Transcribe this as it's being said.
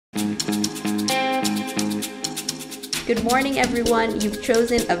Good morning, everyone. You've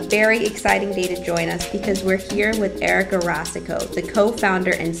chosen a very exciting day to join us because we're here with Erika Racicot, the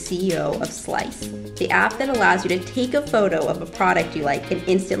co-founder and CEO of Slyce, the app that allows you to take a photo of a product you like and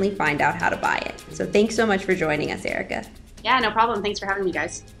instantly find out how to buy it. So thanks so much for joining us, Erika. Yeah, no problem. Thanks for having me,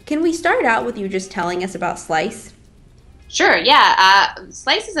 guys. Can we start out with you just telling us about Slyce? Sure, yeah.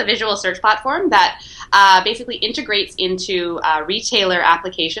 Slyce is a visual search platform that basically integrates into a retailer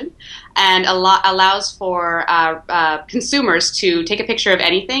application and allows for consumers to take a picture of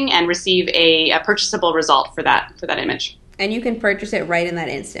anything and receive a purchasable result for that image. And you can purchase it right in that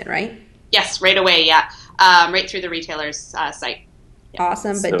instant, right? Yes, right away, yeah. Right through the retailer's site. Yeah.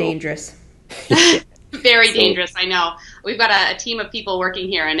 Awesome, but dangerous. Very dangerous, I know. We've got a team of people working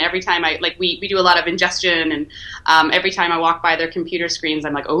here, and every time we do a lot of ingestion, and every time I walk by their computer screens,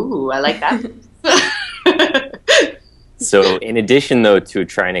 I'm like, oh, I like that. So in addition, though, to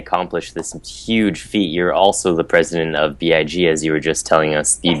trying to accomplish this huge feat, you're also the president of BIG, as you were just telling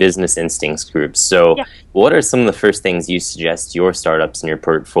us, the Business Instincts Group. So what are some of the first things you suggest your startups in your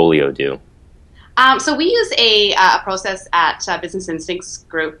portfolio do? So we use a process at Business Instincts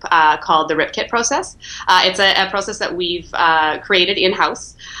Group called the RIP Kit process. It's a process that we've created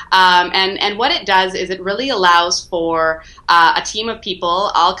in-house. And what it does is it really allows for a team of people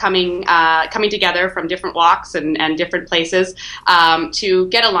all coming together from different walks and different places to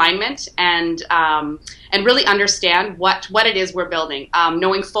get alignment and really understand what it is we're building,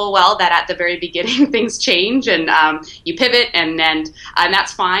 knowing full well that at the very beginning things change and you pivot and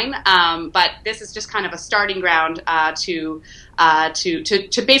that's fine. But this is just kind of a starting ground to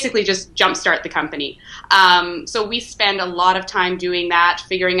basically just jumpstart the company. So we spend a lot of time doing that,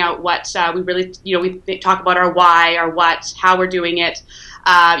 figuring out what we really, we talk about our why, our what, how we're doing it.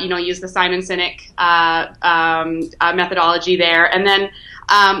 Use the Simon Sinek methodology there, and then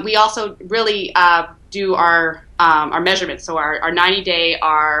we also really do our measurements. So our 90-day,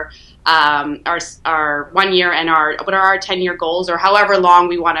 our 1 year, and what are our 10-year goals, or however long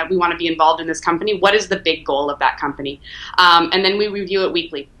we want to be involved in this company. What is the big goal of that company? And then we review it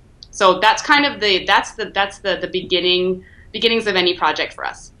weekly. So that's kind of the beginnings of any project for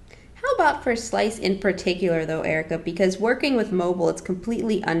us. How about for Slyce in particular, though, Erika? Because working with mobile, it's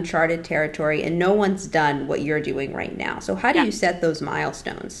completely uncharted territory, and no one's done what you're doing right now. So how do you set those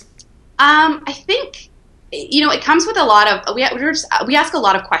milestones? I think, it comes with a lot of, we ask a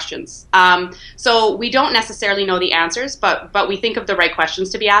lot of questions. So we don't necessarily know the answers, but we think of the right questions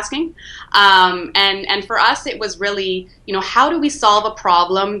to be asking. And for us, it was really, how do we solve a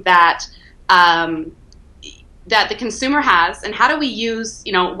problem that the consumer has, and how do we use,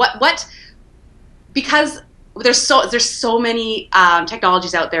 because there's so many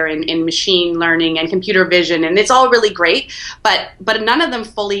technologies out there in machine learning and computer vision, and it's all really great, but none of them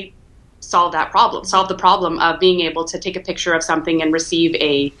fully solve the problem of being able to take a picture of something and receive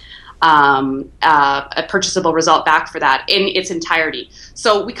a purchasable result back for that in its entirety.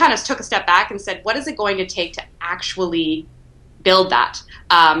 So we kind of took a step back and said, what is it going to take to actually build that?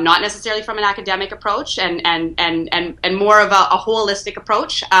 Not necessarily from an academic approach and more of a holistic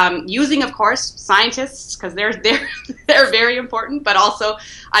approach, using, of course, scientists, because they're very important, but also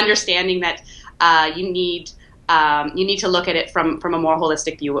understanding that you need to look at it from a more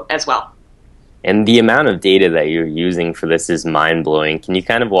holistic view as well. And the amount of data that you're using for this is mind-blowing. Can you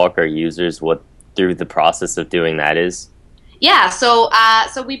kind of walk our users through the process of doing that is? Yeah, so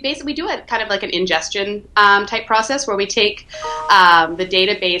we do it kind of like an ingestion type process where we take the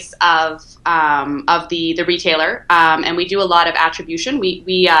database of the retailer and we do a lot of attribution.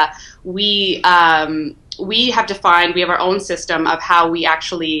 We have our own system of how we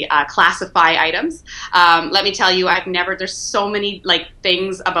actually classify items. Let me tell you, there's so many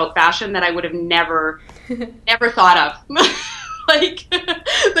things about fashion that I would have never thought of.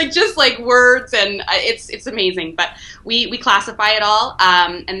 just words, and it's amazing. But we classify it all,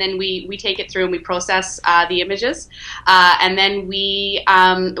 and then we take it through and we process the images, and then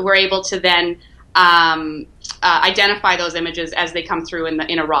we're able to then identify those images as they come through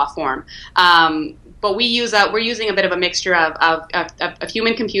in a raw form. But we're using a bit of a mixture of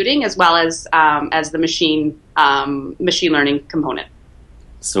human computing as well as the machine learning component.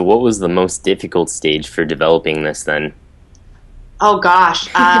 So what was the most difficult stage for developing this then? Oh gosh,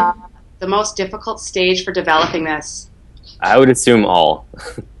 the most difficult stage for developing this. I would assume all.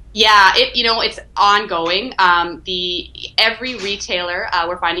 Yeah, it's ongoing. Every retailer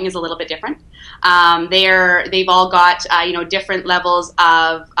we're finding is a little bit different. They've all got different levels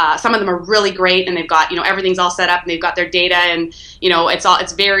of. Some of them are really great, and they've got everything's all set up, and they've got their data, and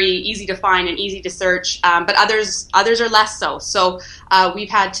it's very easy to find and easy to search. But others are less so. So we've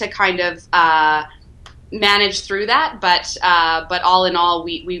had to kind of manage through that. But all in all,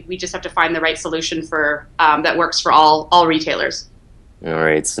 we just have to find the right solution for that works for all retailers. All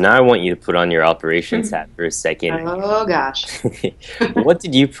right, so now I want you to put on your operations hat for a second. Oh, gosh. What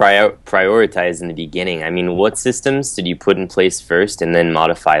did you prioritize in the beginning? I mean, what systems did you put in place first and then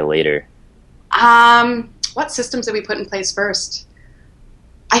modify later? What systems did we put in place first?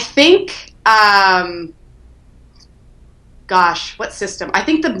 I think, gosh, what system? I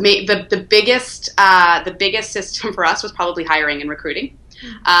think the biggest system for us was probably hiring and recruiting.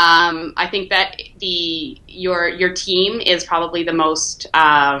 I think that your team is probably the most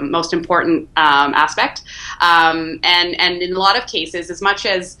important aspect, and in a lot of cases, as much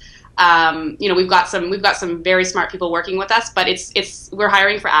as we've got some very smart people working with us, but we're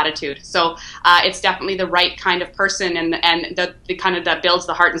hiring for attitude. So it's definitely the right kind of person, and the kind of that builds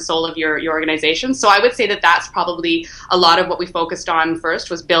the heart and soul of your organization. So I would say that that's probably a lot of what we focused on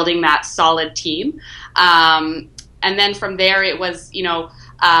first, was building that solid team. And then from there, it was, a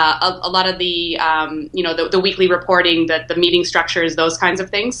lot of the, the weekly reporting, the meeting structures, those kinds of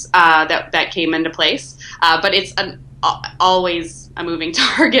things that came into place. But it's always a moving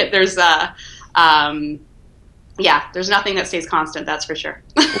target. There's there's nothing that stays constant, that's for sure.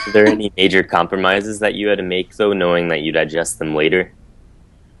 Were there any major compromises that you had to make, though, knowing that you'd adjust them later?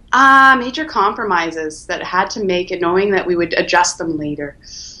 Major compromises that I had to make, and knowing that we would adjust them later.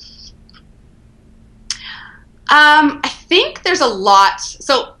 I think there's a lot.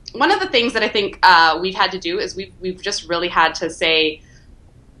 So one of the things that I think we've had to do is we've just really had to say,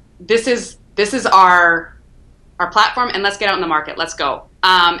 this is our platform, and let's get out in the market. Let's go.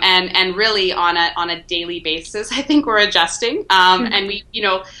 And really on a daily basis, I think we're adjusting. And we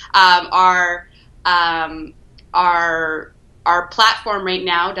our platform right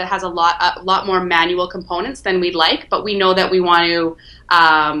now that has a lot more manual components than we'd like, but we know that we want to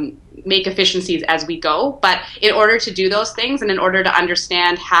make efficiencies as we go. But in order to do those things, and in order to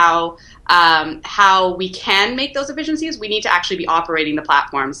understand how we can make those efficiencies, we need to actually be operating the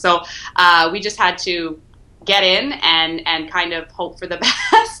platform. So we just had to get in and kind of hope for the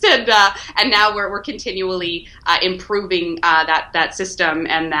best, and now we're continually improving that system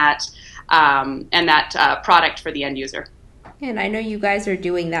and that product for the end user. And I know you guys are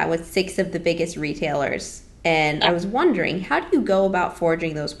doing that with 6 of the biggest retailers. And I was wondering, how do you go about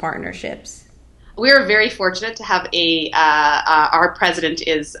forging those partnerships? We're very fortunate to have our president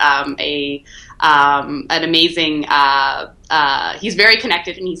is an amazing. He's very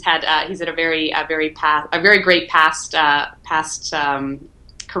connected, and he's had a very great past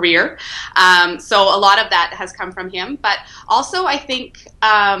career. So a lot of that has come from him, but also I think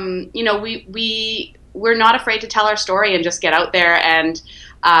we're not afraid to tell our story and just get out there and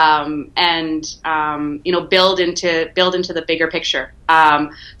build into the bigger picture.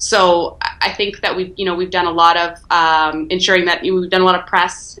 So I think that we've done a lot of ensuring that we've done a lot of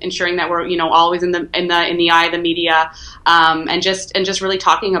press, ensuring that we're always in the eye of the media, and just really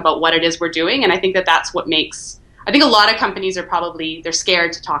talking about what it is we're doing. And I think that that's what makes. I think a lot of companies they're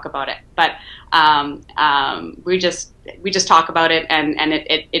scared to talk about it, but we just talk about it, and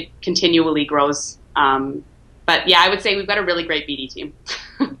it continually grows. But yeah, I would say we've got a really great BD team.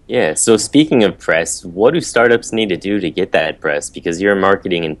 Yeah, so speaking of press, what do startups need to do to get that press? Because you're a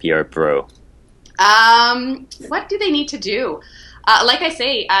marketing and PR pro. What do they need to do? Like I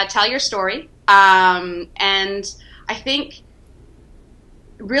say, tell your story. And I think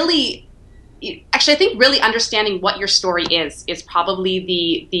really understanding what your story is probably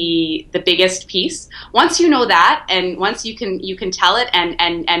the biggest piece. Once you know that, and once you can tell it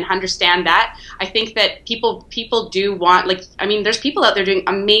and understand that, I think that people do want, there's people out there doing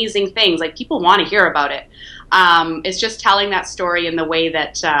amazing things. Like, people want to hear about it. It's just telling that story in the way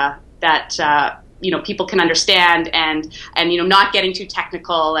that people can understand, and not getting too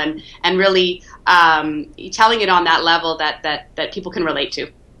technical, and really telling it on that level that people can relate to.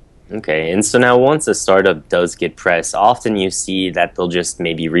 Okay, and so now once a startup does get press, often you see that they'll just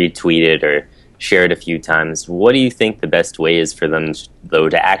maybe retweet it or share it a few times. What do you think the best way is for them, though,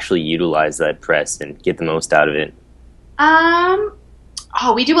 to actually utilize that press and get the most out of it?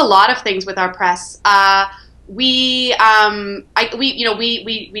 We do a lot of things with our press. we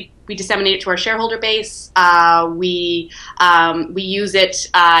disseminate it to our shareholder base. We use it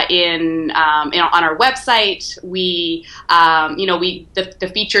on our website.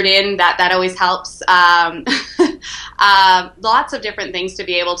 The featured in that always helps. Lots of different things to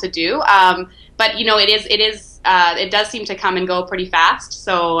be able to do. But it does seem to come and go pretty fast.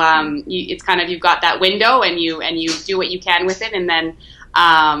 So it's kind of, you've got that window and you do what you can with it, and then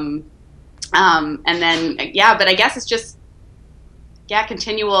but I guess it's just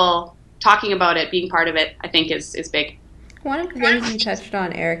continual talking about it, being part of it, I think is big. One of the things you touched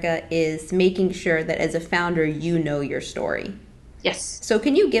on, Erika, is making sure that as a founder, you know your story. Yes. So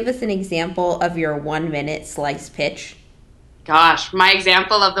can you give us an example of your 1-minute Slyce pitch? Gosh, my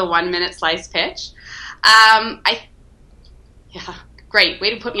example of the 1-minute Slyce pitch. Great.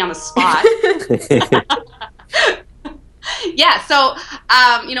 Way to put me on the spot. Yeah. So,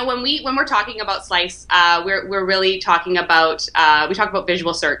 when we're talking about Slyce, we're really talking about, we talk about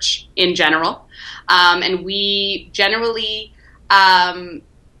visual search in general. And we generally,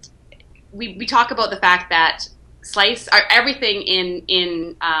 we talk about the fact that Slyce, everything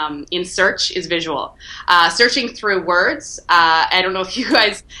in search is visual. Searching through words, I don't know if you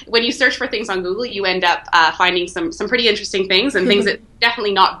guys, when you search for things on Google, you end up finding some pretty interesting things, and things that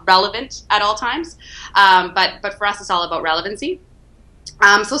definitely not relevant at all times. But for us, it's all about relevancy.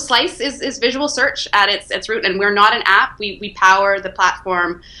 So Slyce is visual search at its root, and we're not an app. We power the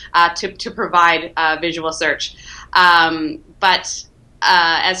platform to provide visual search. But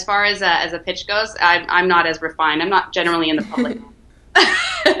as far as a pitch goes, I'm not as refined. I'm not generally in the public.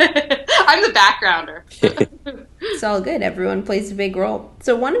 I'm the backgrounder. It's all good. Everyone plays a big role.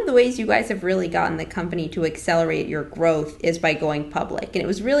 So one of the ways you guys have really gotten the company to accelerate your growth is by going public. And it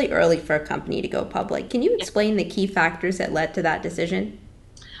was really early for a company to go public. Can you explain the key factors that led to that decision?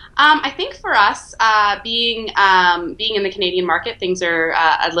 I think for us, being in the Canadian market, things are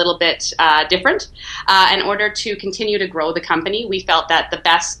a little bit different. In order to continue to grow the company, we felt that the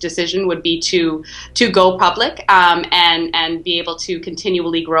best decision would be to go public and be able to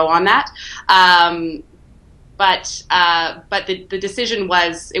continually grow on that. But the decision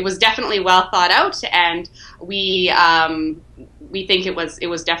was definitely well thought out, and we think it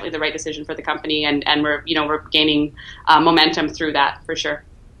was definitely the right decision for the company, and we're gaining momentum through that for sure.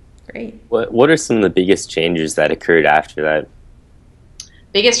 Great. What are some of the biggest changes that occurred after that?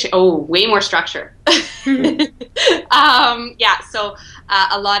 Way more structure. Yeah, so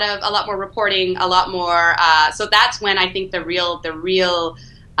a lot more reporting, a lot more. So that's when I think the real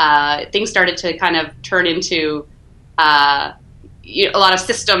things started to kind of turn into a lot of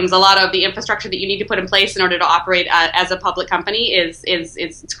systems, a lot of the infrastructure that you need to put in place in order to operate as a public company is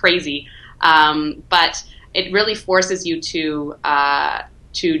crazy. But it really forces you to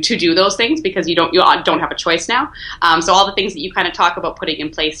do those things, because you don't have a choice now. So all the things that you kind of talk about putting in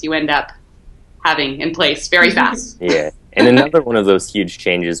place, you end up having in place very fast. Yeah. And another one of those huge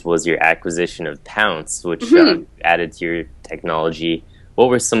changes was your acquisition of Pounce, which added to your technology. What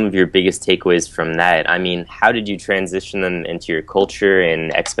were some of your biggest takeaways from that? I mean, how did you transition them into your culture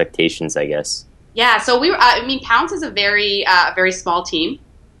and expectations, I guess? Yeah, so Pounce is a very small team.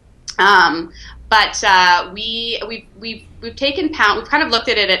 But we've taken Pounce. We've kind of looked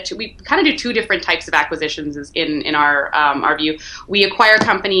at it we kind of do two different types of acquisitions in our view. We acquire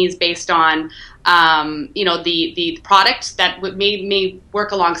companies based on the product that may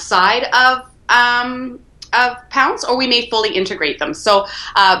work alongside of Pounce, or we may fully integrate them. So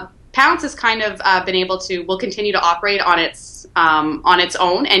Pounce has kind of will continue to operate on its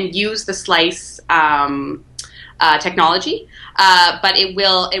own and use the Slyce technology, but it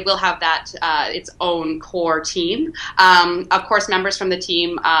will have that its own core team. Of course, members from the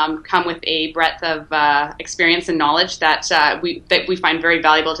team come with a breadth of experience and knowledge that we find very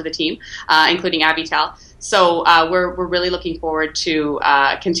valuable to the team, including Avital. So we're really looking forward to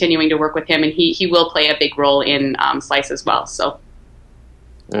continuing to work with him, and he will play a big role in Slyce as well. So.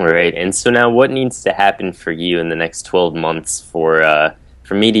 All right, and so now what needs to happen for you in the next 12 months for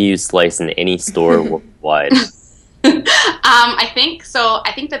me to use Slyce in any store worldwide? I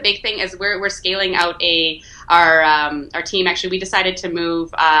think the big thing is we're scaling out our team. Actually, we decided to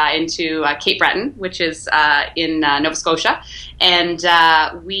move into Cape Breton, which is in Nova Scotia, and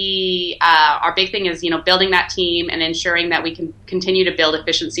our big thing is building that team and ensuring that we can continue to build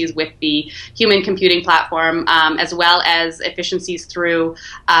efficiencies with the human computing platform, as well as efficiencies through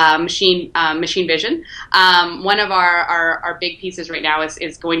machine vision. One of our big pieces right now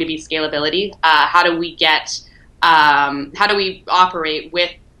is going to be scalability. How do we operate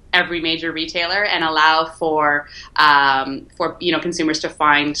with every major retailer and allow for consumers to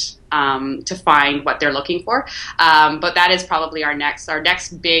find what they're looking for. But that is probably our next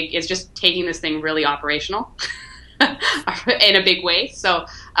big is just taking this thing really operational in a big way. So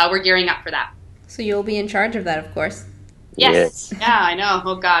we're gearing up for that. So you'll be in charge of that, of course. Yes. Yeah, I know.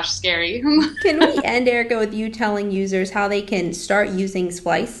 Oh gosh, scary. Can we end, Erika, with you telling users how they can start using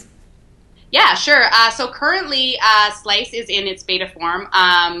Slyce? Yeah, sure. So currently, Slyce is in its beta form.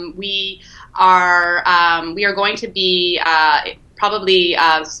 We are going to be probably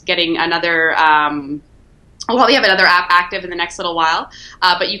getting another. We'll probably have another app active in the next little while,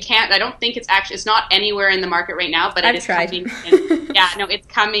 but you can't. I don't think it's not anywhere in the market right now. But I've tried. Coming in, yeah, no, it's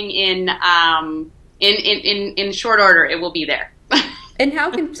coming in short order. It will be there. And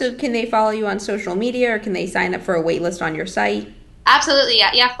can they follow you on social media, or can they sign up for a wait list on your site? Absolutely,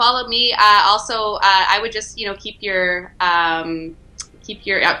 yeah. Follow me. Also, I would just keep your follow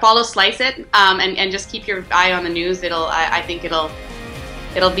Slyce it, and just keep your eye on the news. I think it'll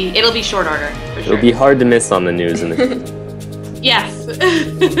be short order for sure. It'll be hard to miss on the news in the future. Yes.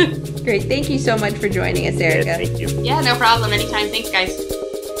 Great. Thank you so much for joining us, Erika. Yeah, thank you. Yeah, no problem. Anytime. Thanks, guys.